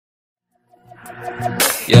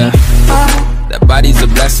Yeah, that body's a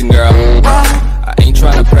blessing, girl. I ain't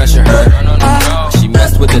tryna pressure her. She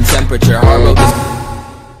messed with the temperature. Hard road this.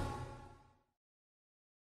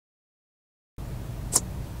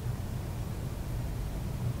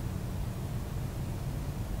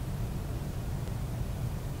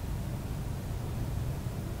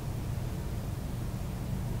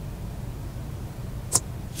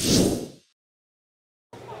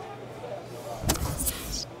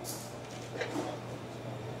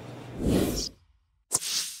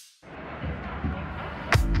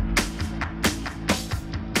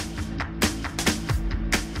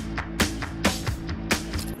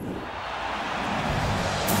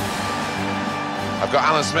 I've got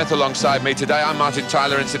Alan Smith alongside me today. I'm Martin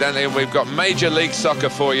Tyler, incidentally, and we've got Major League Soccer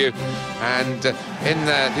for you. And in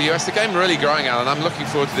the US, the game really growing, Alan. I'm looking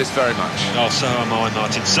forward to this very much. Oh, so am I,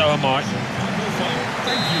 Martin. So am I.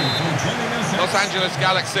 Los Angeles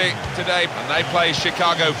Galaxy today, and they play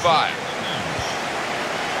Chicago Fire.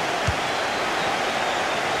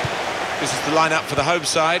 This is the lineup for the home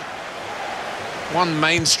side. One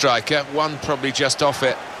main striker, one probably just off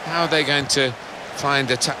it. How are they going to find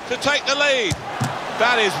a to take the lead?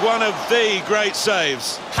 That is one of the great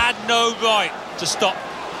saves. Had no right to stop.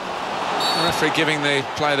 The referee giving the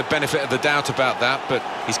player the benefit of the doubt about that, but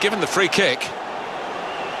he's given the free kick.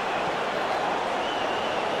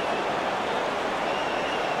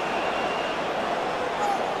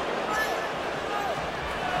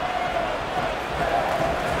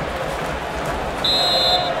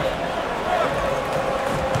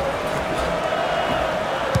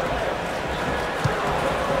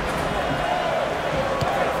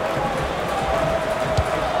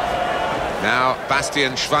 Now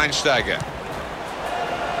Bastian Schweinsteiger.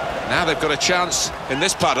 Now they've got a chance in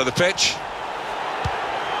this part of the pitch.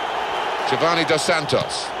 Giovanni Dos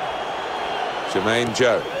Santos. Jermaine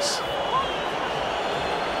Jones.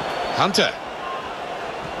 Hunter.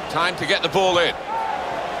 Time to get the ball in.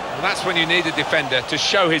 And that's when you need a defender to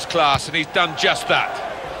show his class, and he's done just that.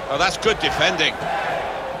 Oh, that's good defending.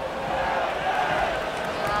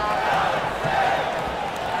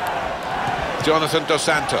 Jonathan Dos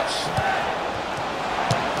Santos.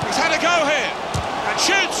 He's had a go here, and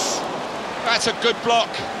shoots! That's a good block.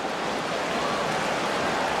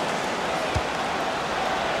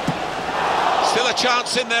 Still a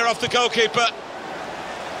chance in there off the goalkeeper.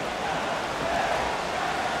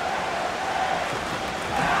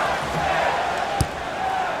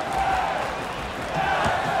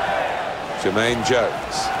 Jermaine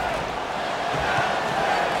Jones.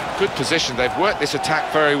 Good position, they've worked this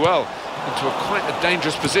attack very well into quite a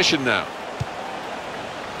dangerous position now.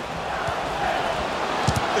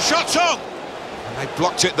 The shot's on! And they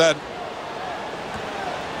blocked it then.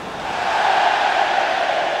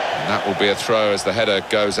 And that will be a throw as the header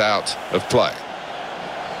goes out of play.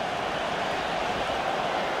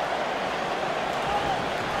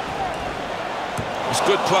 It was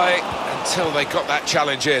good play until they got that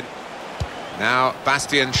challenge in. Now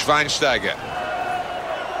Bastian Schweinsteiger.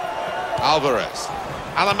 Alvarez.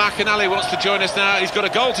 Alan McInally wants to join us now. He's got a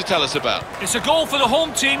goal to tell us about. It's a goal for the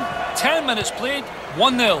home team. 10 minutes played,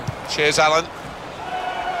 1-0. Cheers, Alan.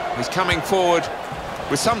 He's coming forward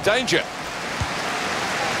with some danger.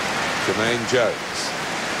 Jermaine Jones.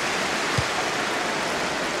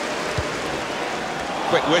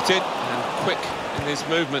 Quick-witted and quick in his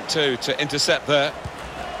movement too to intercept there.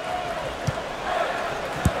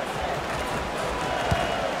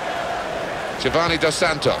 Giovanni Dos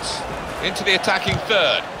Santos into the attacking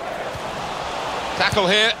third. Tackle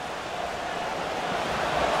here.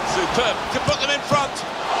 Superb to put them in front.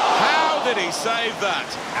 How did he save that?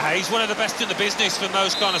 He's one of the best in the business from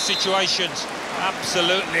those kind of situations.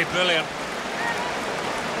 Absolutely brilliant.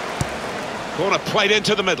 Corner played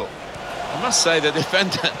into the middle. I must say the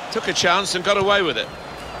defender took a chance and got away with it.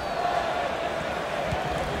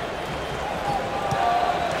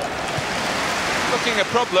 Looking a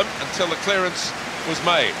problem until the clearance was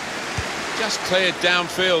made. Just cleared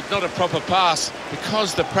downfield, not a proper pass,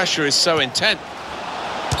 because the pressure is so intense.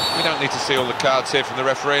 We don't need to see all the cards here from the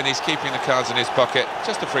referee, and he's keeping the cards in his pocket.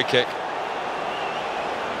 Just a free kick.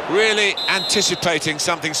 Really anticipating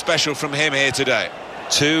something special from him here today.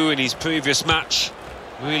 2 in his previous match.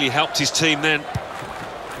 Really helped his team then.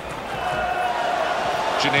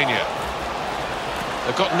 Juninho.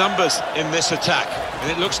 They've got numbers in this attack,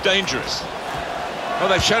 and it looks dangerous. Well,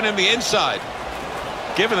 they've shown him the inside.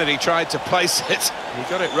 Given that he tried to place it, he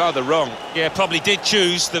got it rather wrong. Yeah, probably did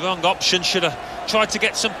choose the wrong option. Should have tried to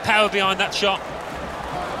get some power behind that shot.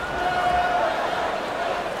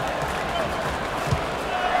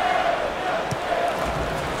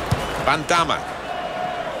 Van Damme.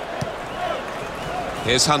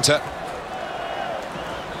 Here's Hunter.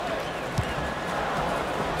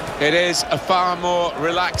 It is a far more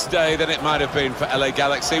relaxed day than it might have been for LA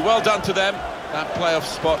Galaxy. Well done to them. That playoff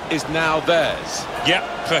spot is now theirs. Yeah,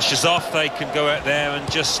 pressure's off. They can go out there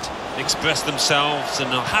and just express themselves. And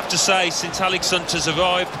I'll have to say, since S.H.X.N.T.X.N.U has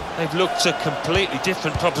arrived, they've looked a completely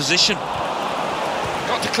different proposition.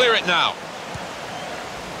 Got to clear it now.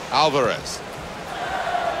 Alvarez.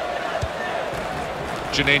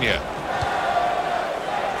 Juninho.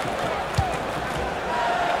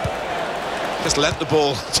 Just lent the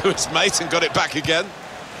ball to his mate and got it back again.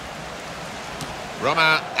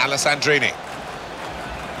 Romain Alessandrini.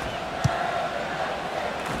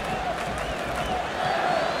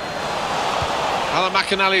 Alan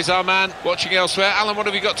McInally's our man, watching elsewhere. Alan, what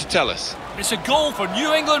have you got to tell us? It's a goal for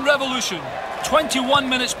New England Revolution. 21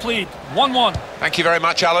 minutes played, 1-1. Thank you very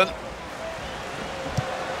much, Alan.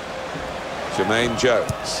 Jermaine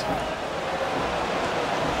Jones.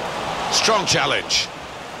 Strong challenge.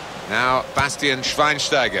 Now Bastian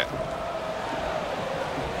Schweinsteiger.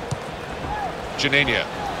 Juninho.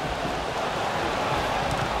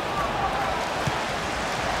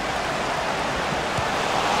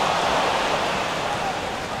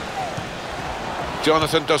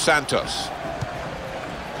 Jonathan Dos Santos.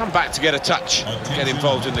 Come back to get a touch, get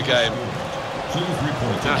involved in the game.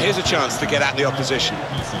 Now here's a chance to get at the opposition.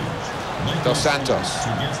 Dos Santos.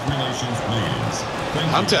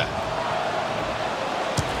 Hunter.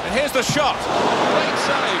 And here's the shot. Great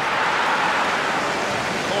save.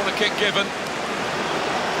 Corner kick given.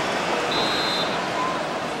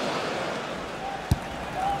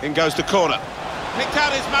 In goes the corner. Picked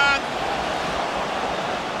out his man.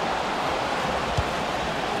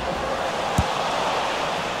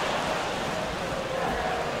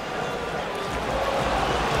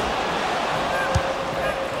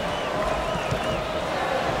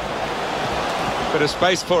 Bit of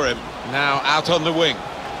space for him. Now out on the wing.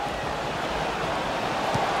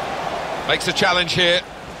 Makes a challenge here.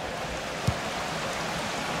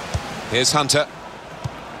 Here's Hunter.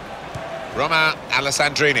 Romain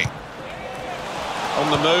Alessandrini.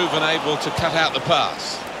 On the move and able to cut out the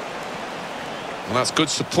pass. And that's good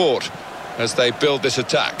support as they build this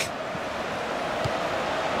attack.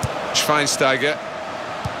 Schweinsteiger.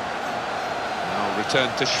 Now return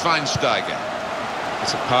to Schweinsteiger.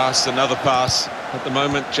 It's a pass, another pass. At the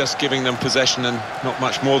moment, just giving them possession and not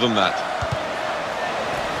much more than that.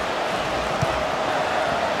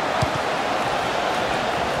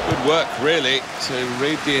 Good work, really, to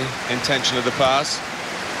read the intention of the pass.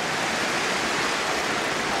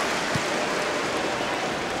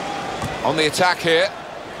 On the attack here.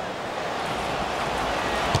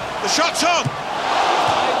 The shot's on!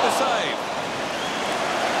 Made the save.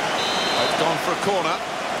 It's gone for a corner.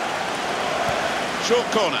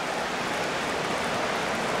 Short corner.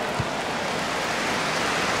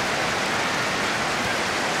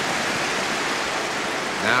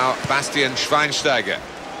 Now Bastian Schweinsteiger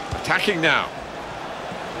attacking now.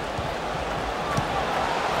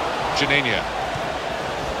 Juninho.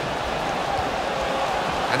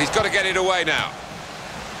 And he's got to get it away now.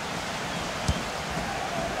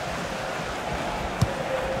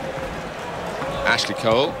 Ashley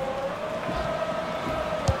Cole.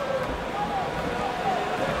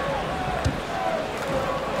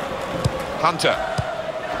 Hunter.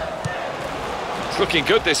 It's looking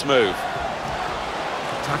good, this move.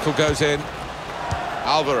 Tackle goes in.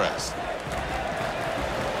 Alvarez.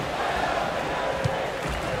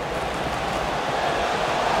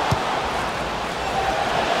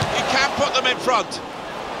 You can't put them in front.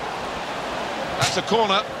 That's a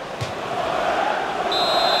corner.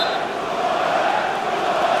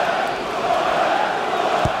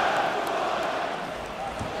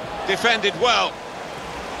 Defended well.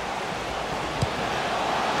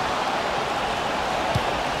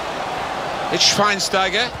 It's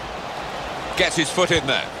Schweinsteiger. Gets his foot in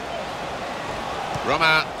there.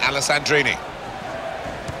 Romain Alessandrini.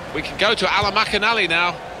 We can go to Alan McInally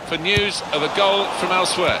now for news of a goal from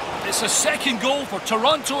elsewhere. It's a second goal for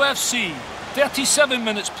Toronto FC. 37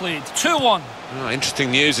 minutes played, 2-1. Oh,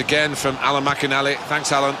 interesting news again from Alan McInally.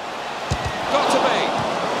 Thanks, Alan. Got to be.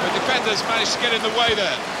 The defenders managed to get in the way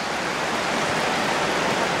there.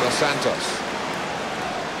 Dos Santos.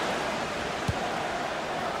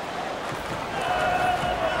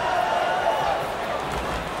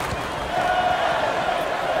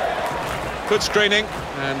 Good screening,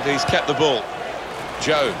 and he's kept the ball.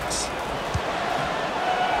 Jones.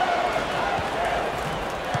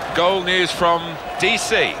 Goal news from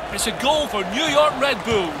DC. It's a goal for New York Red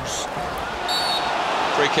Bulls.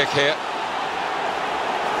 Free kick here.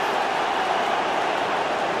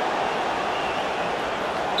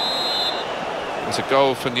 It's a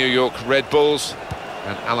goal for New York Red Bulls,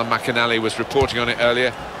 and Alan McInally was reporting on it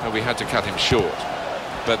earlier, and we had to cut him short.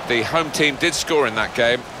 But the home team did score in that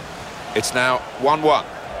game. It's now 1-1.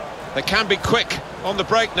 They can be quick on the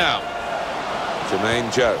break now.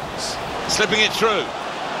 Jermaine Jones. Slipping it through.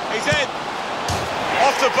 He's in.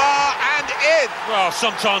 Off the bar and in. Well,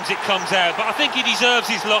 sometimes it comes out, but I think he deserves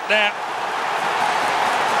his luck there.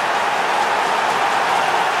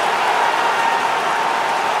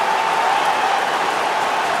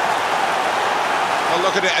 Well,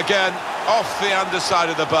 look at it again. Off the underside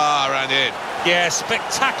of the bar and in. Yeah,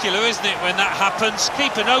 spectacular, isn't it, when that happens?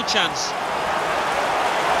 Keeper no chance.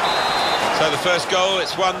 So the first goal,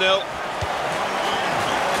 it's 1-0.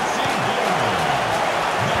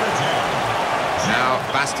 Now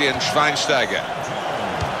Bastian Schweinsteiger.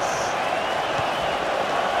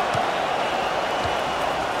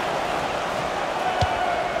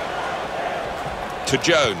 To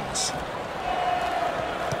Jones.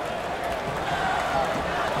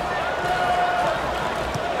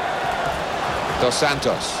 Dos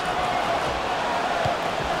Santos.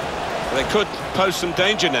 They could pose some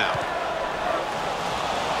danger now.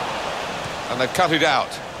 And they've cut it out.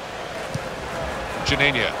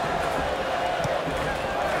 Janina.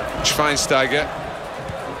 Schweinsteiger.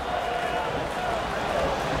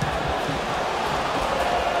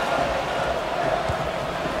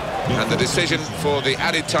 And the decision for the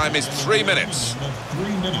added time is 3 minutes. 3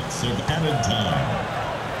 minutes of added time.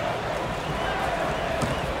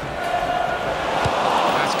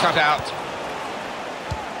 Cut out.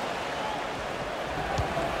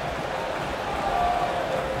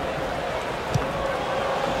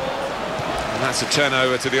 And that's a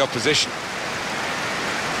turnover to the opposition.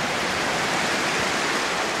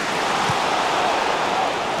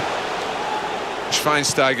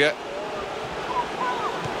 Schweinsteiger.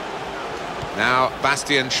 Now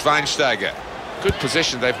Bastian Schweinsteiger. Good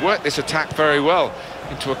position. They've worked this attack very well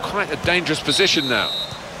into quite a dangerous position now.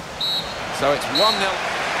 So it's 1-0.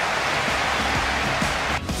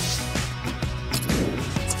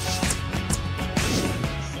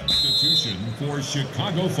 For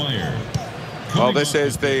Chicago Fire. Well, this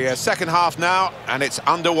is the second half now, and it's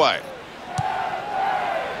underway.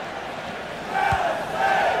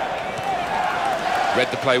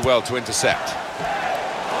 Read the play well to intercept.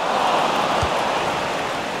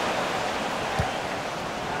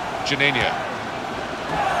 Janina.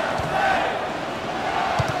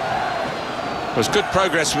 There's good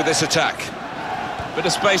progress with this attack. Bit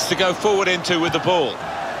of space to go forward into with the ball.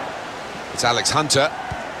 It's Alex Hunter.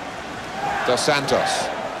 Dos Santos.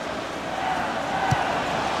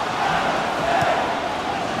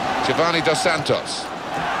 Giovanni Dos Santos.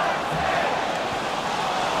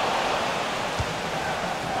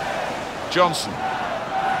 Johnson.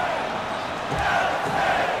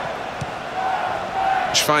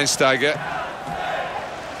 Schweinsteiger.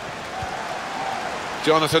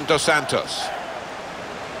 Jonathan Dos Santos.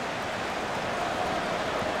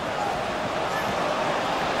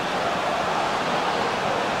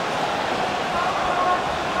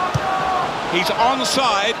 He's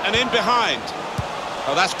onside and in behind.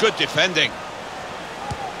 Oh, that's good defending.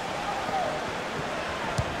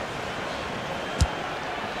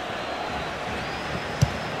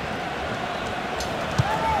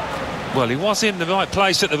 Well, he was in the right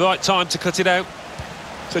place at the right time to cut it out.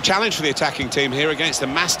 It's a challenge for the attacking team here against a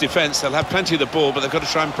mass defence. They'll have plenty of the ball, but they've got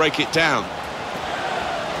to try and break it down.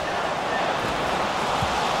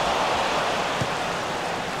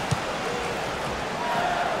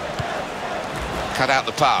 Cut out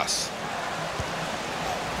the pass.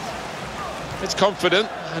 It's confident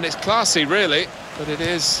and it's classy, really, but it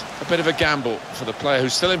is a bit of a gamble for the player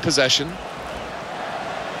who's still in possession.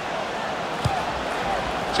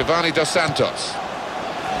 Giovanni Dos Santos.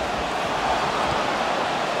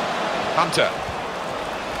 Hunter.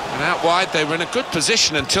 And out wide, they were in a good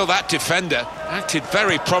position until that defender acted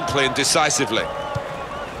very promptly and decisively.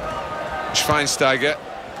 Schweinsteiger.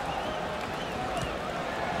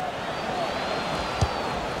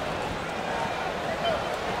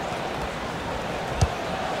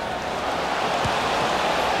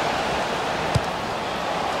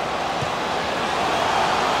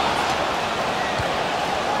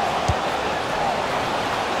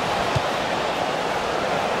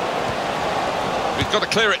 We've got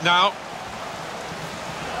to clear it now.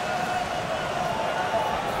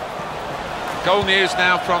 Goal news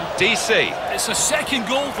now from DC. It's a second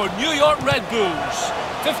goal for New York Red Bulls.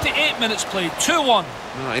 58 minutes played, 2-1.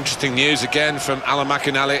 Oh, interesting news again from Alan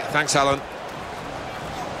McInally. Thanks, Alan.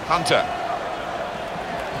 Hunter.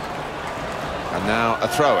 And now a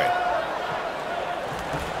throw-in.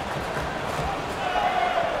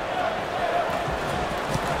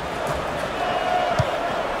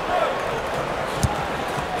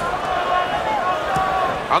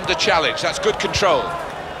 Under challenge, that's good control.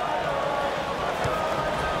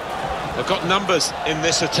 They've got numbers in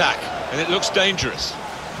this attack, and it looks dangerous.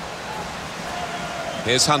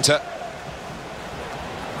 Here's Hunter.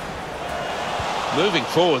 Moving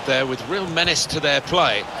forward there with real menace to their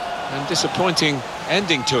play, and disappointing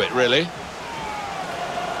ending to it, really.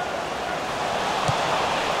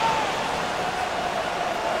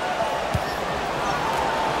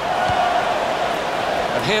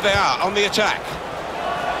 And here they are on the attack.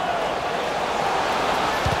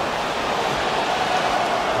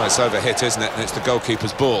 Well, it's overhit, isn't it? And it's the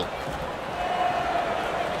goalkeeper's ball.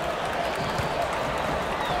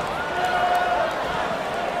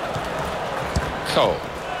 Cole.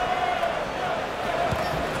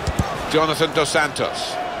 Jonathan Dos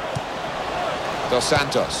Santos. Dos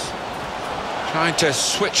Santos. Trying to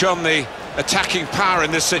switch on the attacking power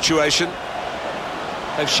in this situation.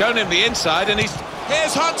 They've shown him the inside and he's...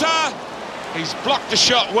 Here's Hunter! He's blocked the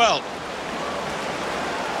shot well.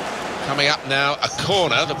 Coming up now, a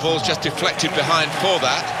corner. The ball's just deflected behind for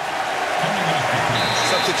that.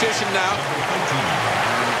 Substitution now.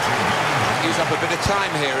 Use up a bit of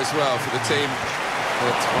time here as well for the team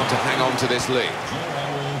that want to hang on to this lead.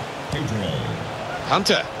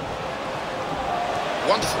 Hunter.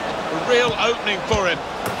 Wonderful. A real opening for him.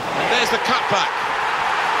 And there's the cutback.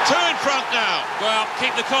 Two in front now. Well,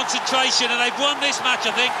 keep the concentration, and they've won this match,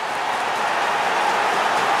 I think.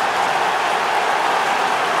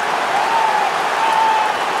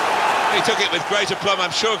 He took it with great aplomb.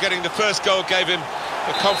 I'm sure getting the first goal gave him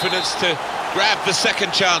the confidence to grab the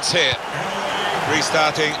second chance here.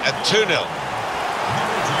 Restarting at 2-0.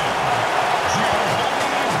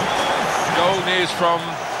 Goal news from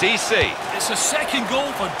DC. It's a second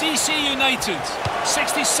goal for DC United.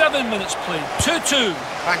 67 minutes played, 2-2.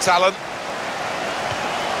 Thanks, Alan.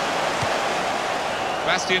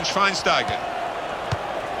 Bastian Schweinsteiger.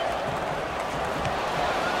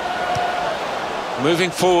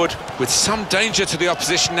 Moving forward with some danger to the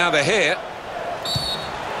opposition now they're here.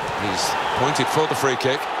 He's pointed for the free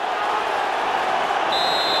kick.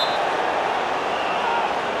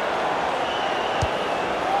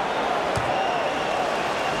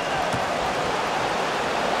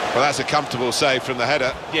 Well, that's a comfortable save from the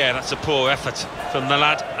header. Yeah, that's a poor effort from the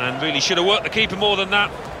lad, and really should have worked the keeper more than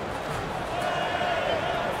that.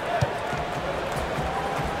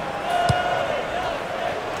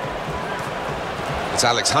 It's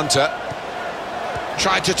Alex Hunter.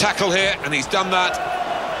 Tried to tackle here, and he's done that.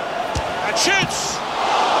 And shoots!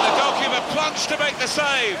 And the goalkeeper plunged to make the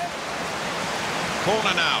save.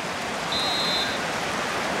 Corner now.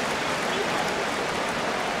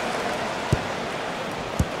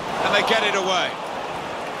 And they get it away.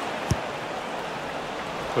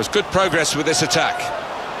 There's good progress with this attack.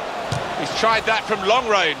 He's tried that from long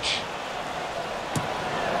range.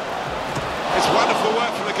 It's wonderful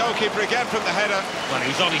work from the goalkeeper again from the header. Well, he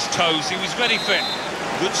was on his toes, he was ready for it.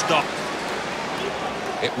 Good stop.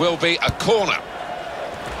 It will be a corner.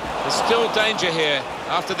 There's still danger here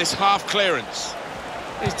after this half clearance.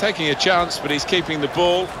 He's taking a chance, but he's keeping the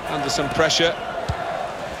ball under some pressure.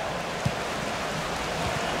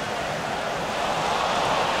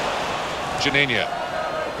 Juninho.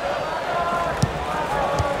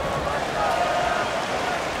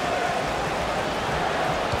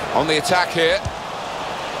 On the attack here.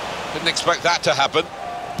 Didn't expect that to happen.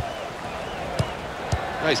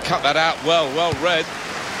 Oh, he's cut that out well read.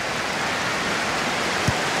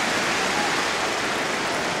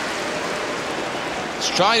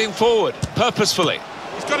 Striding forward, purposefully.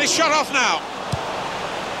 He's got his shot off now.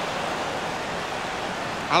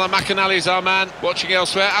 Alan McAnally's our man, watching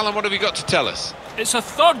elsewhere. Alan, what have you got to tell us? It's a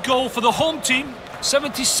third goal for the home team.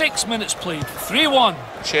 76 minutes played, 3-1.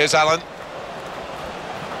 Cheers, Alan.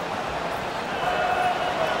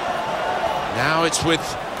 Now it's with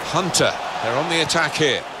Hunter. They're on the attack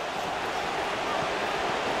here.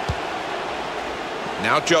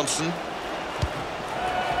 Now Johnson.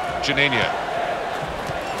 Juninho.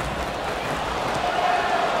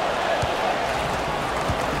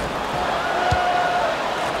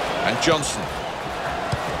 And Johnson.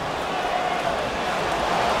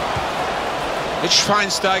 It's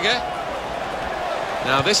Schweinsteiger.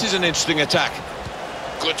 Now this is an interesting attack.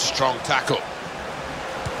 Good strong tackle.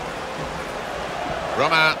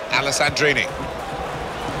 Romain Alessandrini.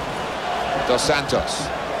 Dos Santos.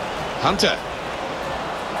 Hunter.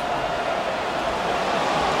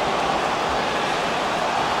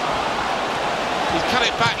 He's cut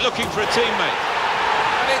it back looking for a teammate.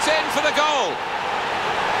 And it's in for the goal.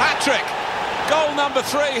 Hat-trick. Goal number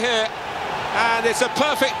 3 here. And it's a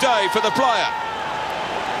perfect day for the player.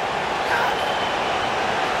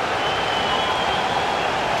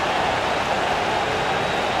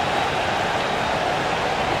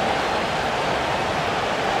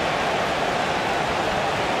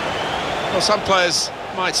 Well, some players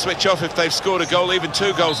might switch off if they've scored a goal, even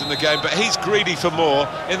 2 goals in the game, but he's greedy for more,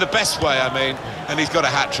 in the best way, I mean, and he's got a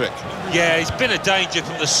hat-trick. Yeah, he's been a danger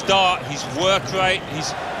from the start. His work rate,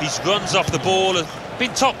 his runs off the ball have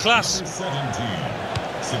been top class.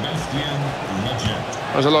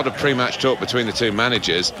 There's a lot of pre-match talk between the two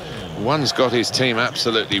managers. One's got his team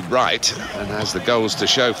absolutely right and has the goals to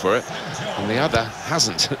show for it, and the other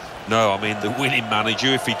hasn't. No, I mean, the winning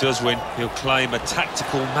manager, if he does win, he'll claim a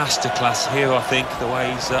tactical masterclass here, I think, the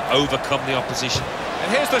way he's overcome the opposition.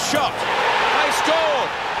 And here's the shot. They scored!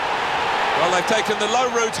 Well, they've taken the low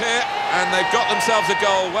route here, and they've got themselves a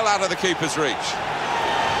goal well out of the keeper's reach.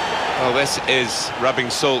 Well, this is rubbing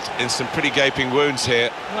salt in some pretty gaping wounds here.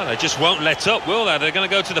 Well, they just won't let up, will they? They're going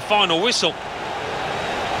to go to the final whistle.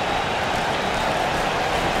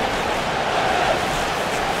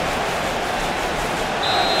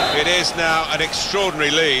 It is now an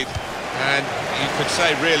extraordinary lead, and you could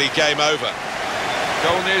say really game over.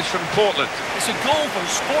 Goal news from Portland. It's a goal for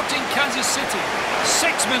Sporting Kansas City.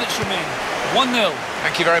 6 minutes remain. 1-0.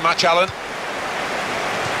 Thank you very much, Alan.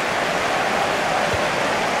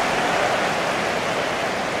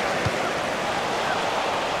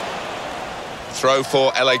 Throw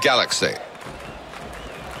for LA Galaxy.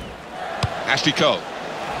 Ashley Cole.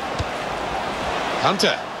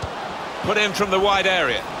 Hunter. Put in from the wide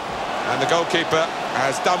area. And the goalkeeper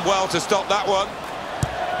has done well to stop that one.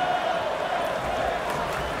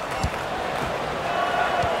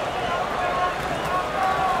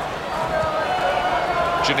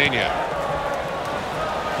 Juninho.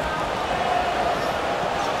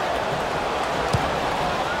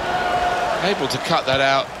 Able to cut that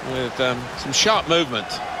out with some sharp movement.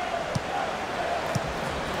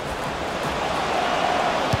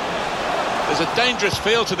 There's a dangerous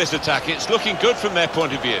feel to this attack. It's looking good from their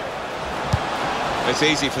point of view. It's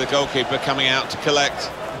easy for the goalkeeper coming out to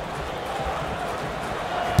collect.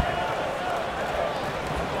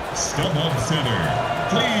 Step up center.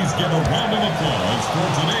 Please give a round of applause for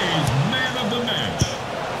today's man of the match.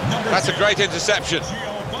 That's a great interception.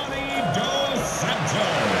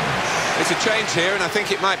 It's a change here, and I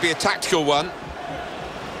think it might be a tactical one.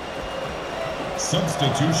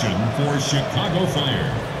 Substitution for Chicago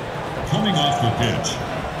Fire. Coming off the pitch,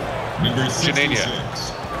 number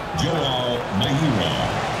 66, Joao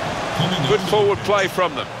Maíra. Good forward play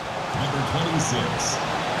from them. Number 26,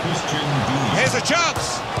 Christian D. Here's a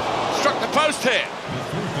chance. Struck the post here. The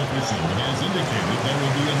fourth official has indicated there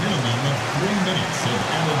will be a minimum of 3 minutes of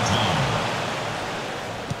added time.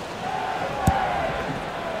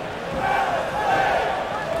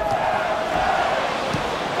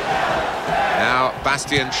 Now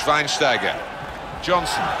Bastian Schweinsteiger.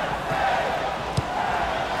 Johnson.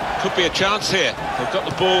 Could be a chance here. They've got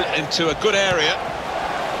the ball into a good area.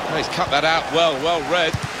 Oh, he's cut that out well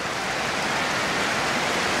read.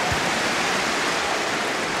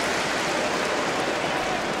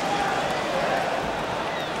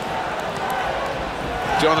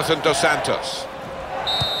 Jonathan Dos Santos.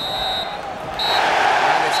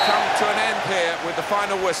 And it's come to an end here with the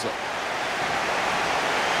final whistle.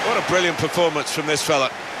 What a brilliant performance from this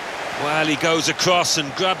fella. Well, he goes across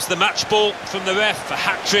and grabs the match ball from the ref, a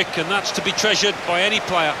hat-trick, and that's to be treasured by any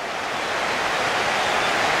player.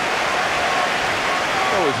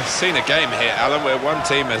 Well, we've seen a game here, Alan, where one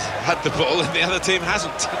team has had the ball and the other team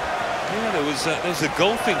hasn't. Yeah, there was a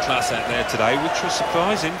golfing class out there today, which was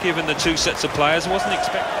surprising, given the 2 sets of players. I wasn't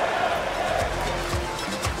expecting.